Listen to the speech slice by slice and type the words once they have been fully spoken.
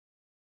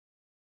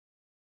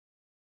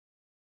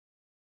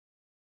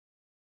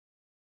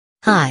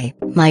Hi,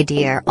 my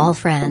dear all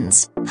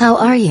friends, how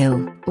are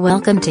you?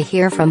 Welcome to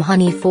Hear from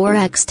Honey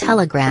Forex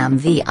Telegram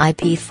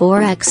VIP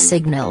Forex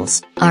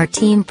signals. Our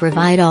team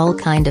provide all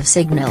kind of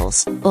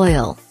signals,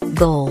 oil,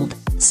 gold,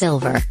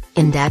 silver,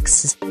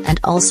 indexes, and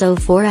also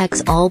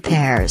Forex all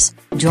pairs.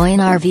 Join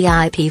our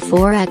VIP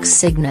Forex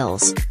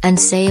signals, and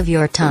save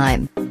your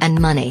time and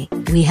money.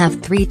 We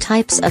have 3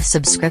 types of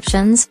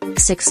subscriptions: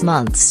 6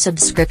 months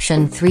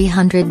subscription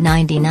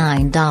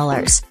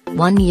 $399,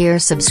 1 year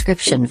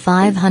subscription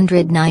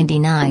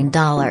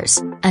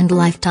 $599, and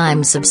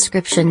lifetime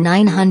subscription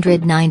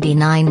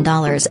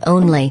 $999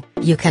 only.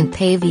 You can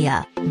pay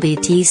via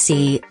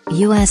BTC,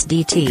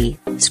 USDT,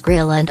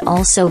 Skrill and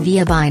also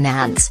via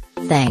Binance.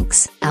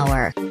 Thanks.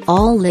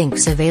 All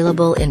links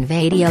available in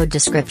video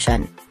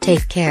description.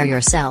 Take care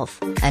yourself,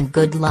 and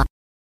good luck.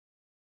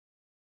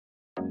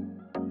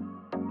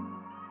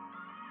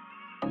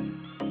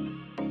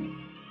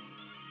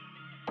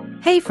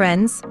 Hey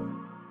friends!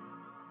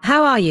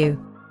 How are you?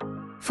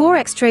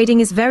 Forex trading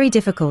is very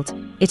difficult,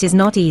 it is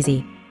not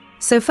easy.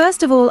 So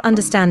first of all,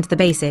 understand the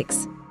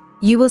basics.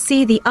 You will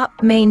see the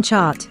up main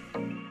chart.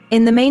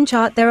 In the main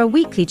chart there are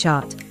weekly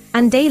chart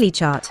and daily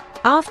chart.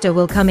 After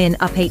will come in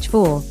up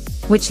H4,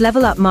 which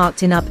level up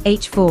marked in up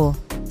H4.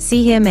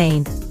 See here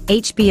main,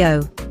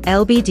 HBO,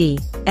 LBD,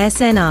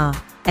 SNR,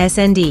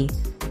 SND,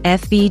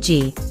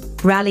 FBG,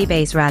 rally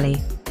base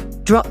rally,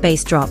 drop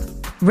base drop,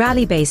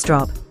 rally base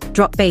drop,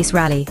 drop base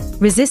rally,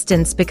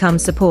 resistance become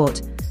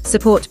support,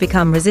 support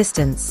become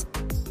resistance.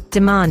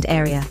 Demand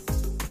area,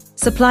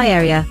 supply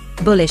area,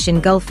 bullish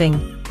engulfing,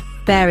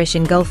 bearish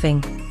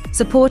engulfing,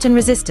 support and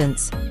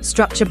resistance,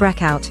 structure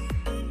breakout,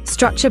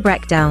 structure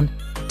breakdown,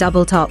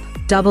 double top,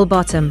 double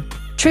bottom,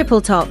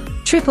 triple top,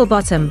 triple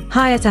bottom,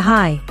 higher to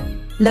high,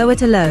 lower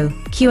to low,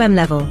 QM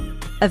level,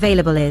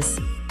 available is.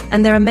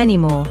 And there are many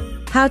more.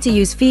 How to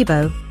use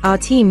FIBO. Our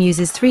team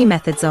uses 3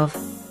 methods of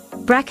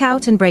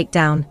breakout and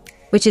breakdown,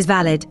 which is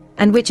valid,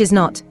 and which is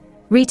not,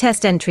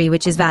 retest entry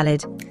which is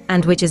valid,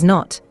 and which is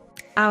not.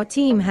 Our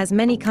team has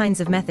many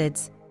kinds of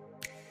methods.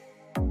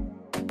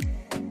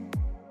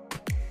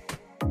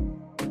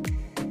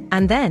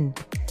 And then,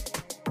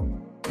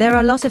 there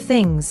are a lot of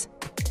things,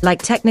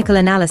 like technical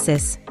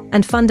analysis,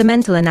 and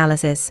fundamental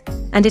analysis,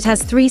 and it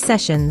has 3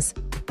 sessions.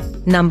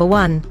 Number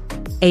 1,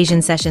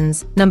 Asian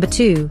sessions, number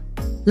 2,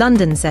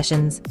 London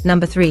sessions,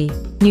 number 3,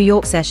 New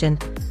York session,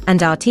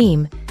 and our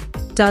team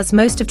does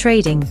most of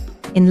trading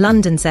in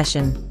London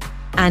session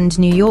and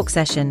New York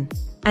session.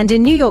 And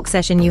in New York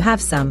session you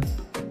have some.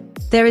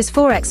 There is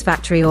Forex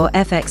Factory or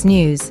FX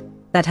News,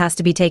 that has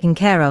to be taken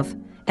care of,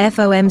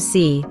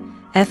 FOMC,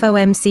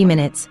 FOMC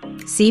minutes,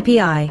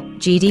 CPI,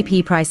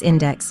 GDP price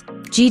index,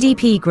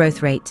 GDP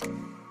growth rate,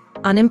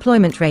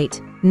 unemployment rate,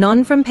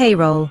 non-from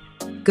payroll,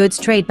 goods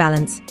trade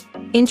balance,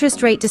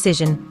 interest rate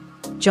decision,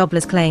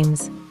 jobless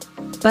claims.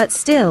 But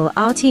still,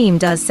 our team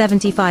does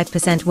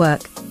 75%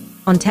 work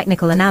on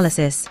technical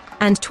analysis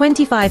and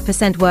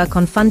 25% work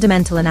on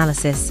fundamental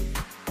analysis.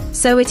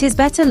 So it is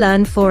better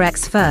learn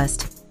Forex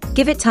first.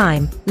 Give it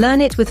time, learn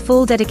it with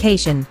full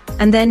dedication,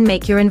 and then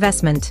make your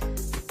investment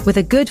with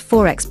a good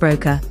Forex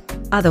broker.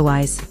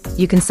 Otherwise,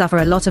 you can suffer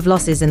a lot of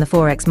losses in the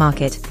Forex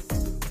market.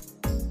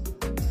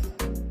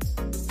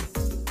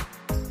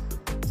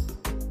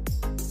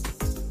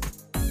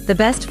 The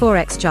best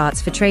Forex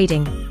charts for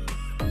trading: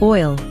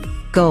 oil,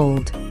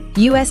 gold,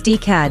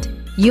 USD CAD,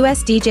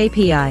 USD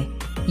JPI,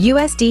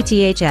 USD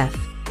THF,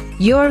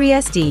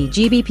 EURUSD,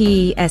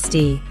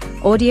 GBPSD,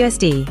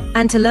 AUDUSD.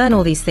 And to learn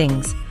all these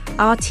things,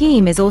 our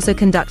team is also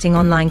conducting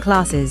online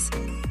classes.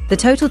 The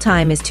total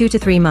time is 2 to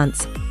 3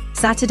 months.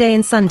 Saturday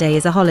and Sunday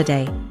is a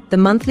holiday. The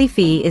monthly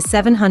fee is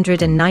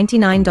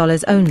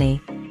 $799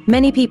 only.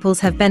 Many peoples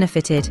have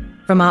benefited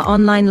from our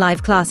online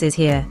live classes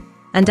here.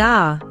 And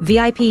our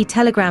VIP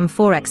Telegram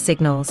Forex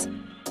signals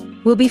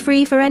will be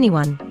free for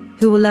anyone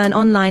who will learn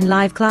online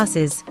live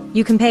classes.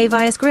 You can pay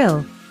via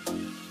Skrill,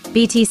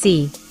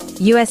 BTC,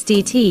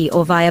 USDT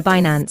or via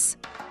Binance.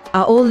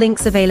 Are all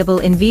links available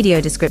in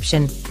video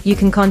description. You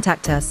can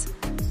contact us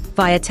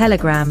via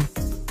Telegram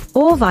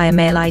or via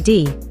mail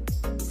ID.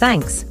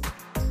 Thanks.